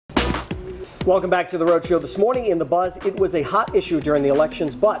Welcome back to the Rhode Show. This morning in the buzz, it was a hot issue during the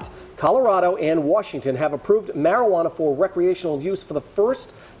elections, but Colorado and Washington have approved marijuana for recreational use for the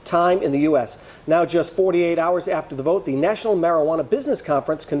first time in the U.S. Now, just 48 hours after the vote, the National Marijuana Business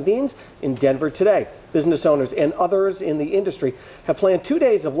Conference convenes in Denver today. Business owners and others in the industry have planned 2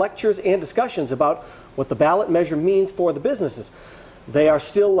 days of lectures and discussions about what the ballot measure means for the businesses. There are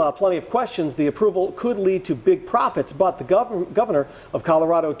still plenty of questions. The approval could lead to big profits, but the governor of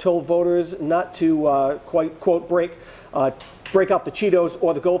Colorado told voters not to quote, break out the Cheetos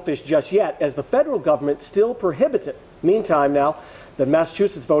or the goldfish just yet, as the federal government still prohibits it. Meantime, now that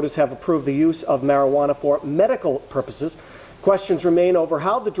Massachusetts voters have approved the use of marijuana for medical purposes, questions remain over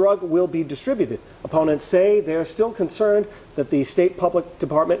how the drug will be distributed. Opponents say they're still concerned that the state public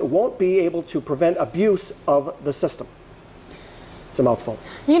department won't be able to prevent abuse of the system. It's a mouthful.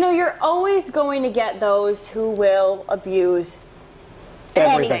 You know, you're always going to get those who will abuse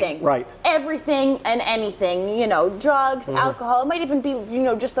anything. Right. Everything and anything, you know, drugs, alcohol. It might even be, you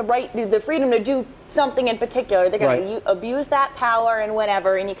know, just the freedom to do something in particular. They're going to abuse that power and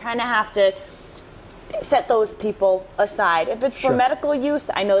whatever, and you kind of have to set those people aside. If it's for medical use,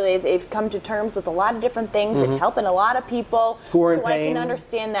 I know they've come to terms with a lot of different things. It's helping a lot of people. Who are in pain. I can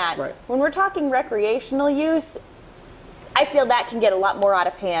understand that. Right. When we're talking recreational use, I feel that can get a lot more out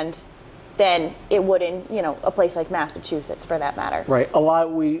of hand than it would in, you know, a place like Massachusetts, for that matter. Right. A lot.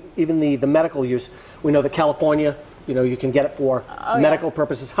 Even the medical use. We know that California, you know, you can get it for medical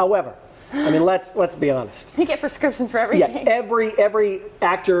purposes. However, I mean, let's be honest. You get prescriptions for everything. Yeah. Every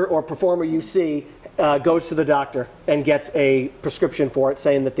actor or performer you see goes to the doctor and gets a prescription for it,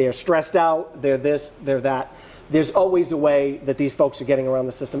 saying that they're stressed out, they're this, they're that. There's always a way that these folks are getting around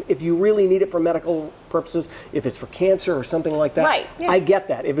the system. If you really need it for medical purposes, if it's for cancer or something like that, I get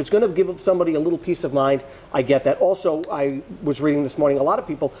that. If it's going to give somebody a little peace of mind, I get that. Also, I was reading this morning, a lot of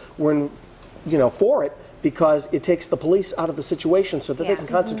people were, for it, because it takes the police out of the situation so that they can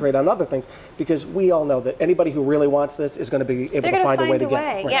concentrate on other things. Because we all know that anybody who really wants this is going to be able to find a way to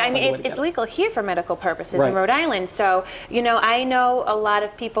get it. Yeah, I mean, it's legal here for medical purposes in Rhode Island. So, you know, I know a lot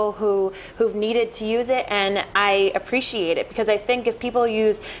of people who've needed to use it, and I appreciate it, because I think if people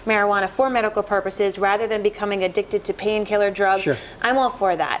use marijuana for medical purposes rather than becoming addicted to painkiller drugs, I'm all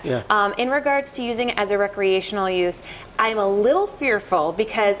for that. Yeah. In regards to using it as a recreational use, I'm a little fearful,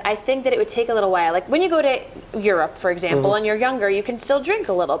 because I think that it would take a little while. Like when you go to Europe, for example, and you're younger, you can still drink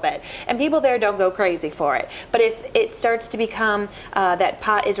a little bit, and people there don't go crazy for it. But if it starts to become that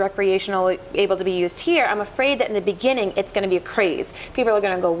pot is recreational, able to be used here, I'm afraid that in the beginning it's going to be a craze. People are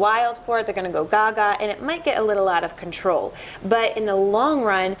going to go wild for it, they're going to go gaga, and it might get a little out of control. But in the long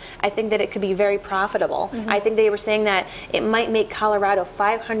run, I think that it could be very profitable. I think they were saying that it might make Colorado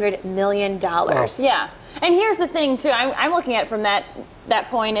 $500 million. Wow. Yeah. And here's the thing, too. I'm looking at it from that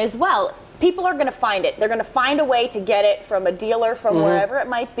point as well. People are going to find it. They're going to find a way to get it from a dealer, from wherever it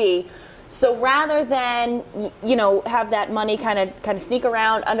might be. So rather than, you know, have that money kind of sneak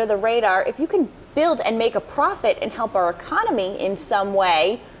around under the radar, if you can build and make a profit and help our economy in some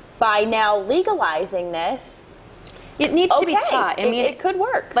way by now legalizing this, it needs to be taught. I mean, it could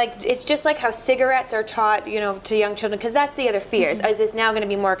work. Like, it's just like how cigarettes are taught, you know, to young children, because that's the other fears. Is this now going to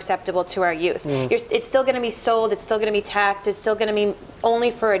be more acceptable to our youth? It's still going to be sold. It's still going to be taxed. It's still going to be only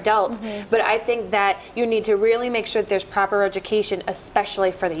for adults. But I think that you need to really make sure that there's proper education,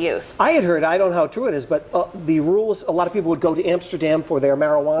 especially for the youth. I had heard, I don't know how true it is, but the rules, a lot of people would go to Amsterdam for their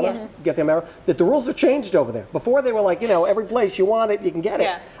marijuana, get their marijuana, that the rules have changed over there. Before they were like, you know, every place you want it, you can get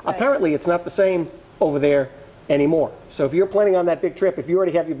it. Apparently it's not the same over there anymore. So if you're planning on that big trip, if you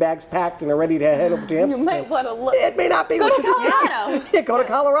already have your bags packed and are ready to head over to Amsterdam, you might want to look. It may not be go what to you Colorado. Yeah, go to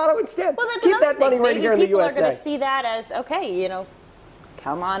Colorado instead. Well, that's keep that money right Maybe here in the USA. People are going to see that as, okay, you know,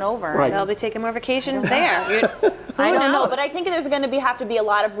 come on over. Right. They'll be taking more vacations there. I don't know, but I think there's going to have to be a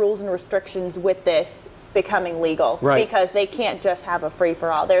lot of rules and restrictions with this becoming legal, because they can't just have a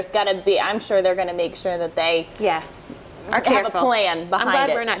free-for-all. There's got to be, I'm sure they're going to make sure that they are have a plan behind it. I'm glad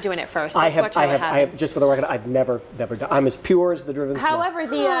we're not doing it first. I have, just for the record, I've never done. I'm as pure as the driven snow. However,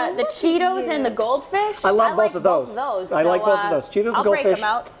 the Cheetos and the goldfish, I love both of those. I like both of those. Cheetos and goldfish. Break them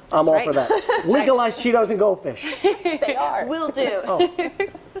out. I'm all for that. Legalize Cheetos and goldfish. They are. Will do.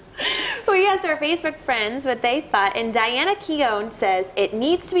 We asked our Facebook friends what they thought, and Diana Keown says it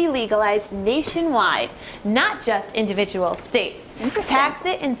needs to be legalized nationwide, not just individual states. Tax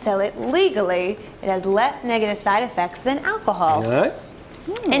it and sell it legally. It has less negative side effects than alcohol.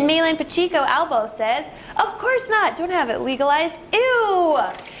 And Malin Pacheco Albo says, of course not. Don't have it legalized. Ew!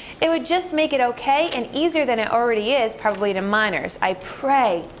 It would just make it okay and easier than it already is, probably to minors. I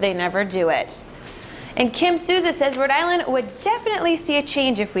pray they never do it. And Kim Souza says Rhode Island would definitely see a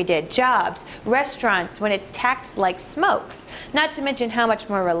change if we did. Jobs, restaurants, when it's taxed like smokes. Not to mention how much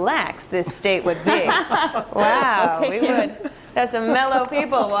more relaxed this state would be. Wow, Okay, we would have some mellow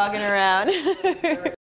people walking around.